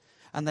naked.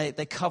 And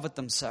they covered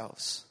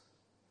themselves.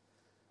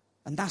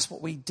 And that's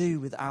what we do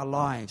with our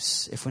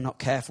lives if we're not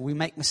careful. We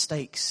make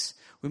mistakes.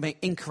 We make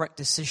incorrect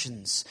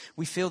decisions.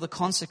 We feel the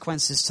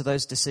consequences to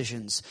those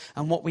decisions.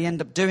 And what we end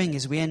up doing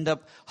is we end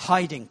up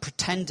hiding,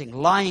 pretending,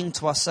 lying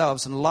to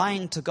ourselves and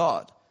lying to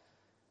God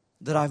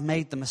that I've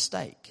made the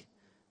mistake.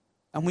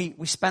 And we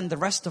spend the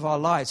rest of our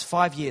lives,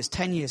 5 years,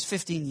 10 years,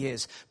 15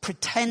 years,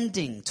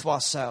 pretending to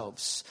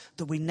ourselves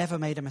that we never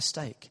made a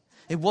mistake.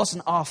 It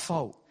wasn't our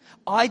fault.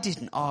 I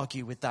didn't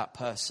argue with that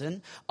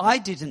person. I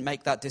didn't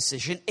make that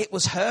decision. It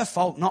was her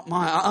fault, not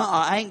mine.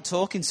 I ain't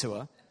talking to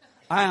her.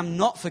 I am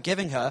not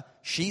forgiving her.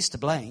 She's to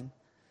blame.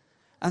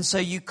 And so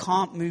you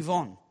can't move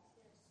on.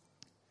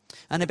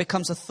 And it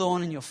becomes a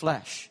thorn in your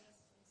flesh.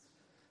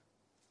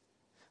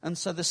 And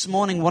so this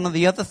morning, one of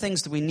the other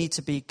things that we need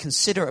to be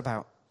considerate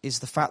about is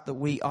the fact that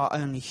we are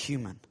only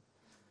human.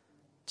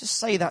 Just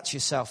say that to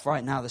yourself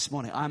right now this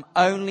morning. I'm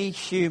only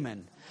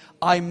human.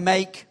 I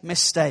make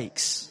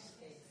mistakes.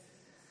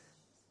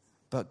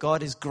 But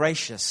God is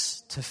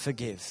gracious to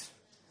forgive.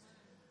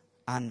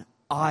 And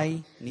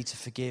I need to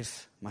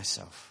forgive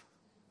myself.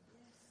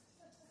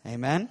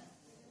 Amen?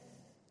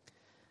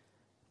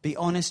 Be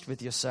honest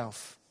with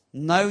yourself.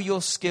 Know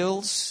your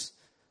skills.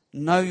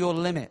 Know your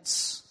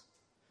limits.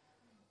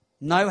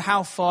 Know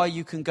how far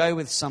you can go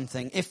with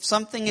something. If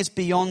something is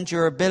beyond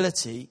your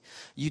ability,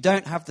 you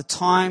don't have the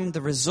time,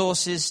 the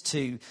resources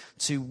to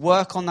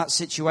work on that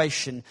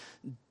situation.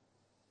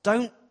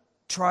 Don't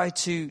try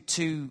to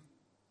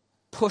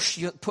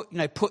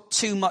put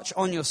too much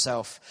on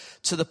yourself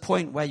to the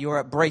point where you're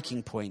at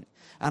breaking point.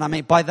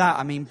 And by that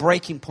I mean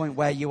breaking point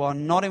where you are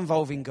not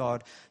involving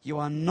God, you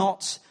are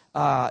not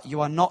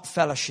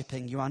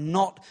fellowshipping, you are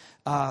not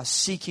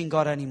seeking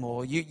God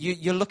anymore.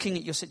 You're looking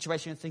at your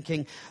situation and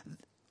thinking,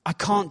 I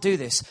can't do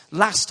this.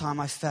 Last time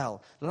I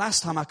fell.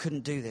 Last time I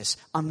couldn't do this.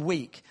 I'm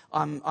weak.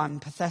 I'm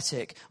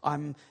pathetic.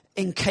 I'm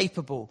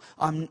incapable.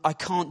 I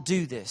can't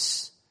do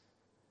this.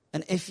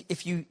 And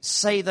if you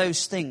say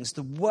those things,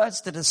 the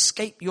words that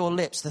escape your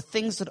lips, the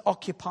things that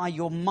occupy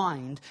your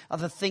mind are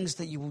the things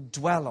that you will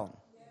dwell on.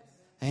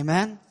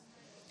 Amen?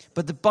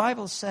 But the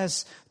Bible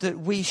says that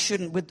we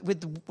shouldn't,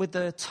 with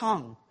the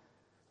tongue,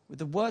 with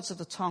the words of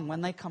the tongue,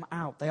 when they come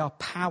out, they are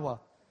power.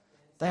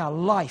 They are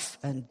life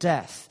and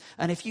death.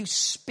 And if you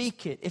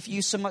speak it, if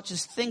you so much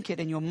as think it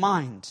in your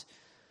mind,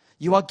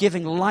 you are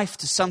giving life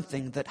to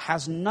something that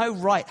has no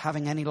right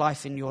having any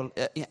life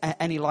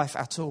any life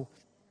at all.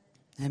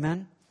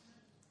 Amen?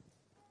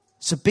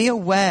 So be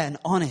aware and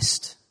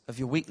honest of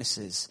your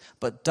weaknesses,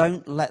 but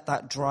don't let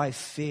that drive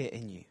fear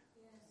in you.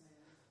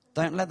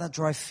 Don't let that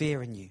drive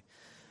fear in you.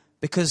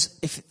 Because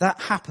if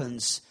that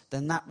happens,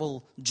 then that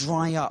will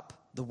dry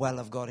up the well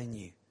of God in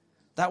you.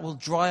 That will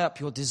dry up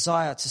your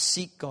desire to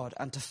seek God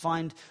and to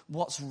find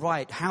what's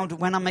right.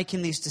 When I'm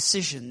making these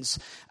decisions,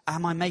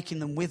 am I making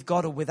them with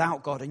God or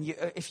without God? And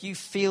if you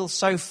feel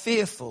so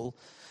fearful,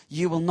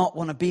 you will not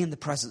want to be in the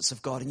presence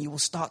of God, and you will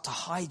start to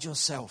hide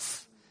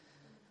yourself.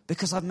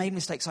 Because I've made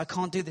mistakes, I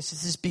can't do this.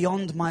 This is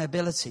beyond my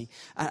ability.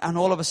 And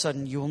all of a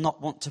sudden, you will not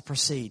want to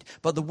proceed.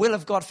 But the will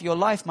of God for your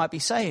life might be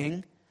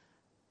saying,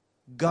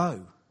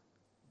 go,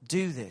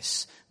 do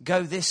this,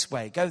 go this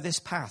way, go this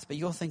path. But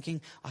you're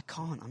thinking, I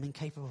can't, I'm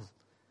incapable.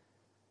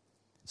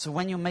 So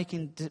when you're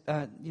making,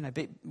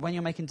 when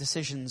you're making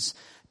decisions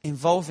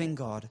involving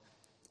God,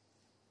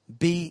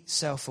 be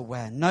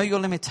self-aware. Know your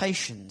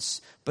limitations,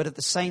 but at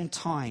the same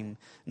time,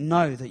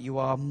 know that you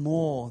are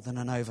more than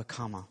an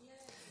overcomer.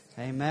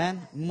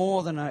 Amen.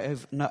 More than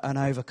an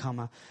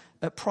overcomer.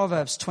 At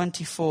Proverbs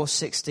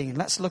 24:16.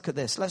 Let's look at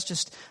this. Let's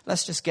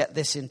just get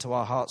this into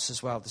our hearts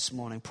as well this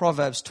morning.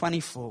 Proverbs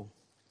 24,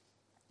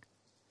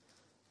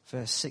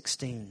 verse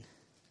 16.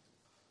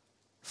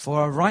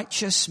 For a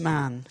righteous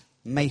man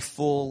may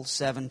fall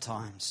 7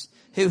 times.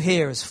 Who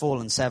here has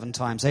fallen 7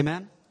 times?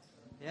 Amen.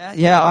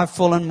 Yeah, I've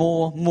fallen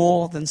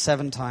more than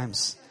 7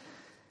 times.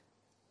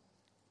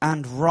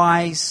 And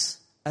rise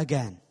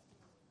again.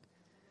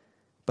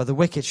 But the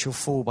wicked shall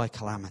fall by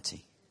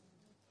calamity.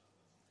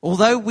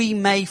 Although we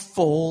may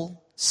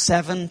fall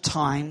 7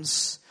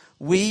 times,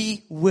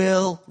 we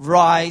will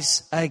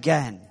rise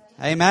again.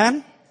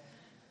 Amen?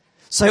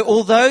 So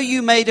although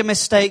you made a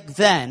mistake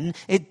then,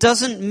 it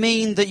doesn't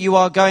mean that you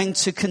are going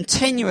to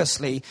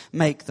continuously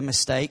make the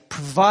mistake,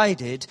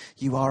 provided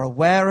you are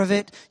aware of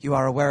it, you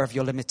are aware of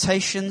your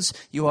limitations,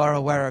 you are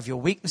aware of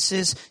your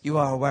weaknesses, you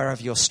are aware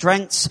of your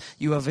strengths,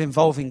 you are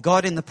involving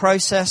God in the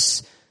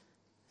process.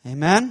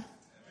 Amen?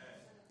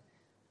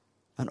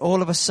 And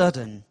all of a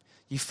sudden,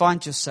 you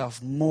find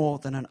yourself more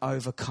than an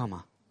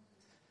overcomer.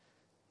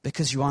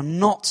 Because you are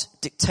not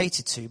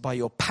dictated to by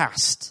your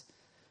past.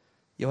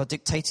 You are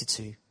dictated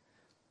to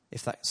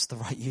if that's the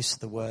right use of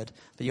the word,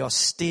 but you are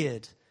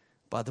steered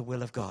by the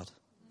will of God.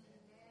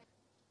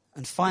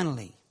 And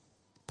finally,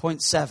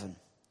 point 7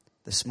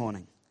 this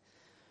morning.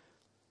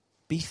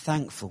 Be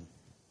thankful.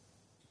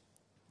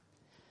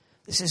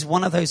 This is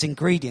one of those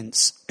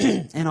ingredients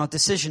in our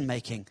decision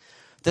making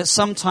that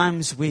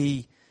sometimes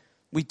we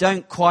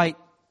don't quite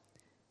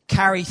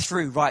carry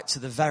through right to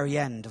the very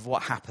end of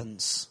what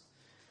happens.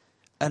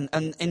 And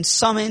in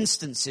some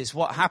instances,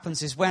 what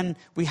happens is when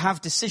we have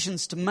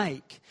decisions to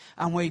make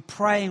and we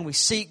pray and we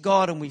seek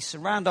God and we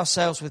surround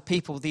ourselves with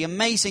people, the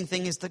amazing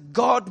thing is that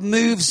God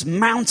moves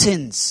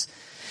mountains.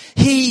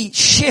 He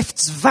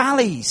shifts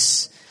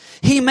valleys.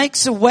 He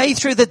makes a way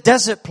through the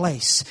desert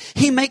place.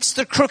 He makes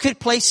the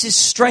crooked places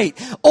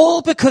straight.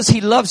 All because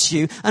he loves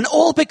you, and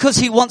all because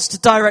he wants to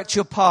direct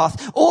your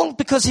path. All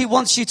because he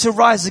wants you to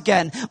rise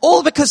again.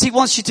 All because he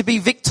wants you to be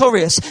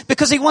victorious.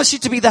 Because he wants you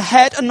to be the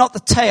head and not the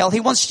tail. He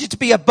wants you to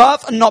be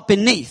above and not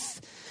beneath.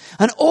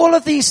 And all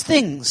of these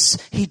things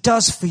he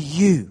does for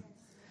you.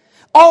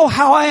 Oh,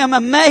 how I am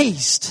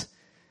amazed.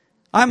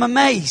 I'm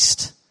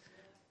amazed.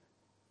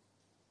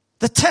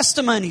 The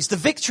testimonies, the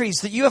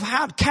victories that you have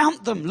had,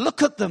 count them,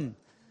 look at them.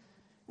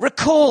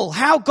 Recall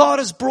how God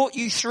has brought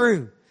you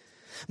through.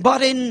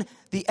 But in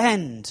the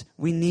end,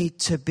 we need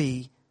to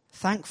be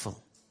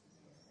thankful.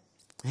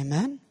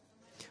 Amen?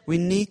 We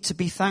need to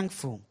be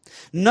thankful.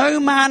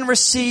 No man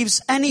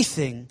receives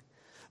anything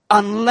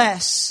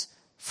unless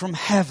from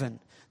heaven.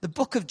 The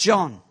book of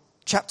John,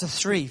 chapter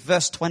 3,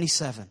 verse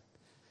 27.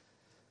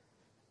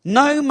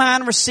 No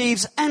man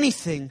receives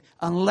anything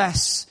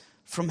unless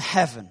from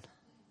heaven.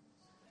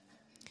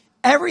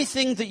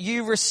 Everything that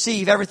you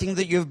receive, everything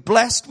that you're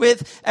blessed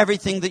with,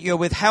 everything that you're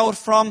withheld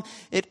from,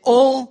 it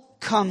all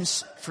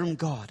comes from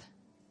God.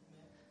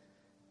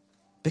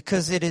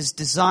 Because it is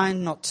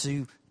designed not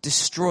to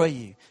destroy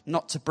you,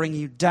 not to bring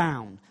you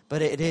down,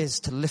 but it is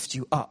to lift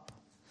you up.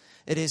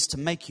 It is to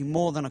make you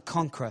more than a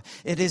conqueror.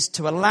 It is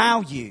to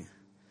allow you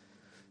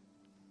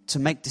to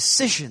make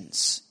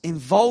decisions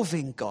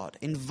involving God,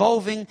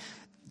 involving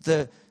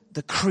the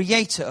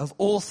creator of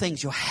all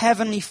things, your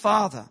heavenly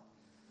Father.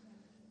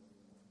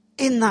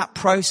 In that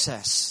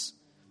process.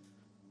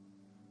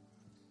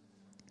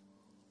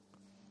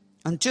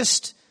 And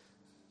just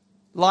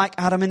like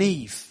Adam and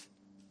Eve,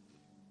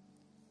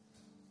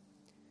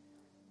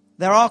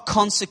 there are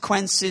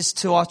consequences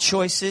to our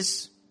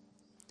choices.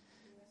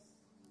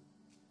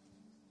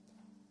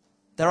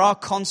 There are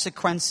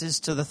consequences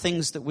to the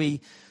things that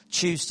we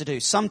choose to do.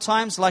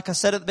 Sometimes, like I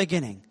said at the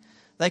beginning,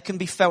 they can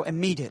be felt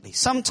immediately.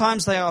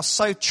 Sometimes they are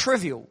so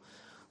trivial,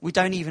 we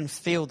don't even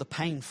feel the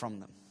pain from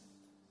them.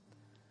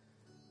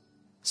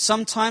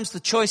 Sometimes the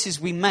choices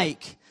we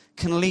make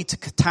can lead to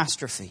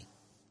catastrophe.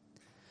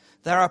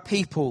 There are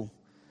people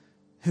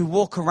who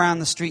walk around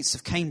the streets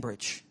of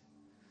Cambridge.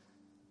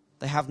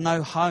 They have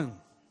no home.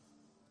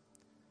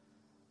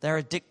 They're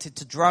addicted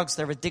to drugs.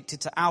 They're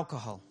addicted to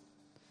alcohol.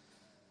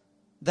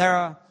 There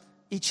are,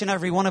 each and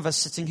every one of us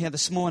sitting here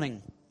this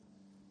morning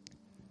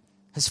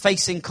is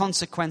facing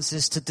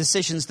consequences to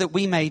decisions that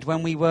we made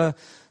when we were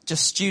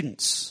just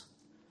students.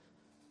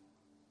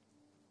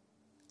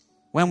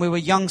 When we were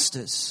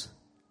youngsters.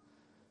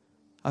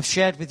 I've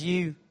shared with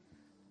you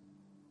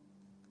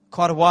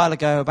quite a while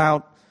ago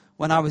about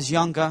when I was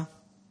younger,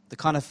 the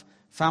kind of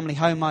family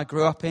home I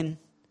grew up in.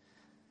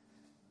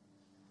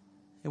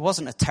 It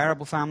wasn't a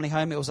terrible family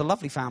home. It was a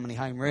lovely family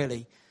home,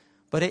 really.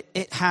 But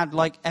it had,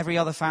 like every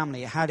other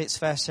family, it had its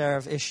fair share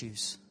of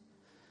issues.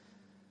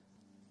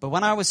 But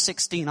when I was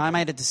 16, I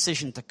made a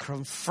decision to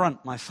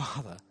confront my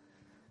father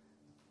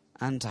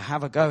and to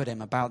have a go at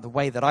him about the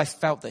way that I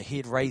felt that he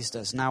had raised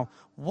us. Now,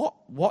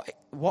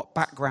 what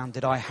background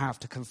did I have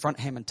to confront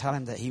him and tell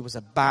him that he was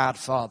a bad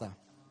father?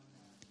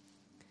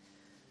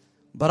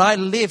 But I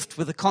lived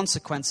with the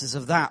consequences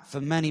of that for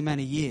many,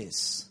 many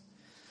years.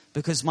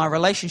 Because my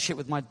relationship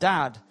with my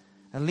dad,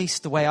 at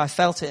least the way I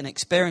felt it and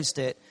experienced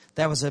it,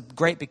 there was a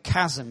great big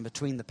chasm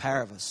between the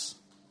pair of us.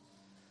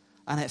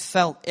 And it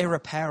felt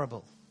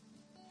irreparable.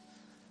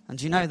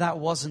 And you know, that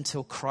was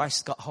until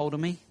Christ got hold of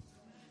me.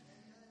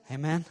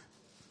 Amen.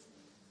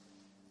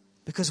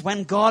 Because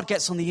when God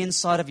gets on the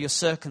inside of your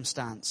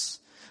circumstance,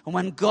 and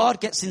when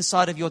God gets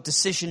inside of your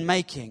decision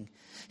making,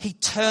 He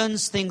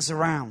turns things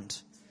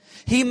around.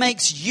 He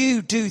makes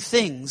you do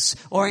things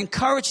or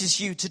encourages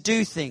you to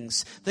do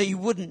things that you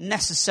wouldn't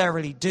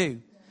necessarily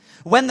do.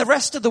 When the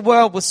rest of the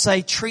world would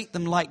say, treat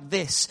them like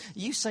this,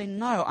 you say,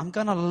 no, I'm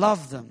going to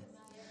love them.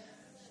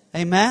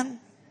 Amen?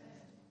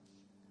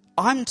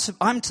 I'm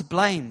to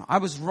blame. I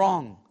was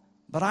wrong,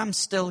 but I'm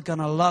still going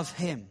to love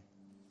Him.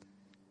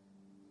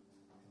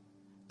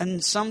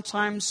 And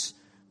sometimes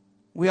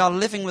we are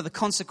living with the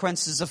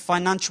consequences of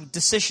financial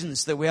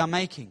decisions that we are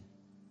making.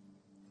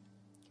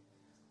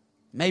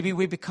 Maybe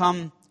we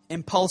become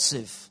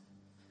impulsive.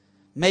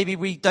 Maybe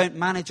we don't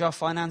manage our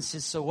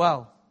finances so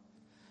well.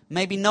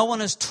 Maybe no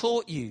one has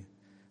taught you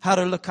how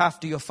to look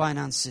after your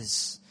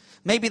finances.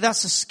 Maybe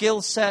that's a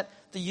skill set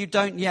that you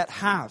don't yet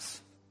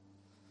have.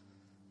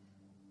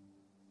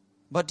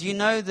 But do you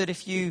know that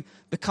if you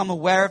become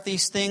aware of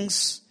these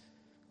things,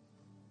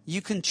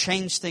 You can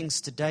change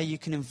things today. You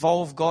can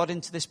involve God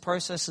into this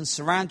process and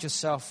surround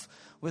yourself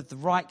with the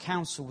right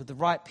counsel, with the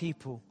right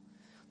people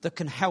that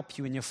can help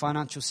you in your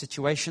financial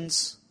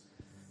situations.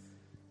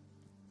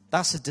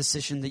 That's a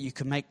decision that you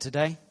can make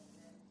today.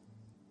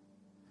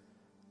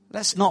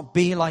 Let's not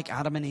be like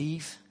Adam and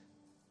Eve,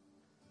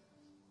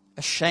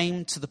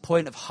 ashamed to the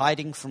point of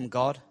hiding from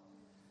God.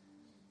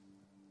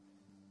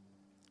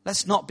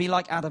 Let's not be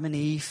like Adam and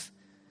Eve.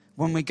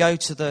 When we go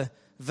to the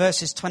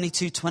verses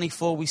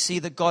 22-24, we see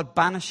that God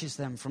banishes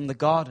them from the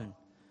garden.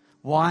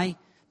 Why?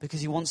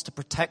 Because he wants to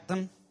protect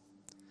them.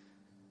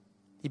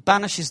 He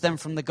banishes them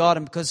from the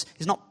garden because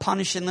he's not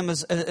punishing them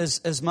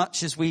as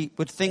much as we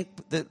would think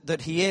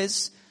that he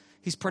is.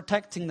 He's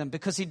protecting them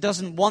because he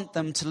doesn't want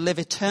them to live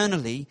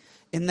eternally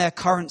in their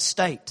current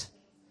state.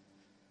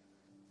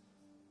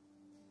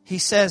 He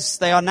says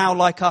they are now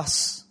like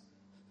us.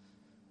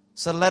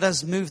 So let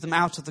us move them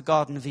out of the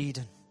Garden of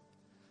Eden.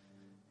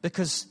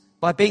 Because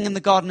by being in the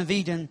Garden of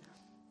Eden,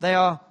 they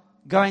are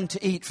going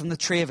to eat from the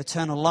tree of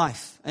eternal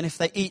life. And if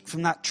they eat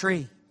from that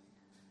tree,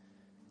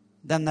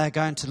 then they're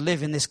going to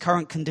live in this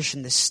current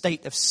condition, this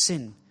state of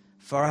sin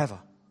forever.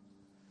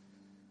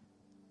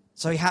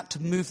 So he had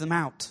to move them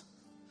out.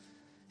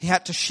 He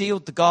had to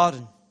shield the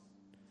garden.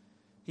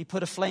 He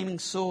put a flaming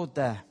sword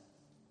there.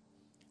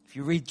 If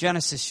you read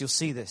Genesis, you'll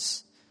see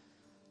this.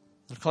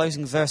 The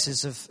closing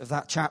verses of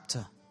that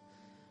chapter.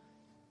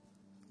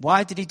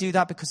 Why did he do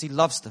that? Because he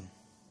loves them.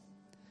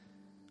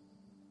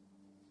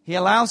 He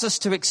allows us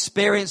to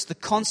experience the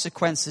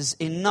consequences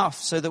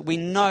enough so that we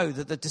know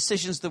that the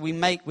decisions that we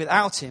make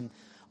without him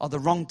are the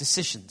wrong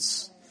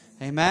decisions.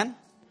 Amen?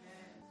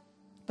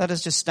 Let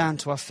us just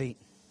stand to our feet.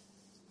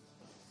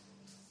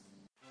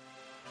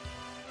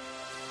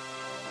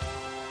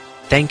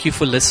 Thank you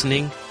for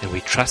listening, and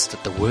we trust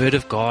that the Word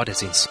of God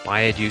has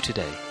inspired you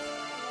today.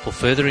 For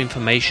further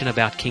information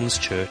about King's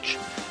Church,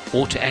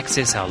 or to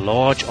access our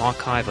large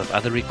archive of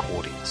other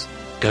recordings,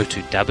 go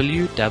to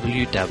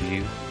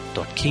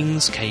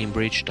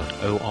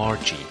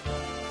www.kingscambridge.org.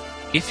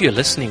 If you're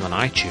listening on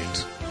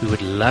iTunes, we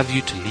would love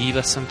you to leave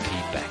us some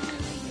feedback.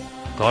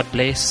 God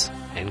bless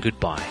and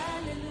goodbye.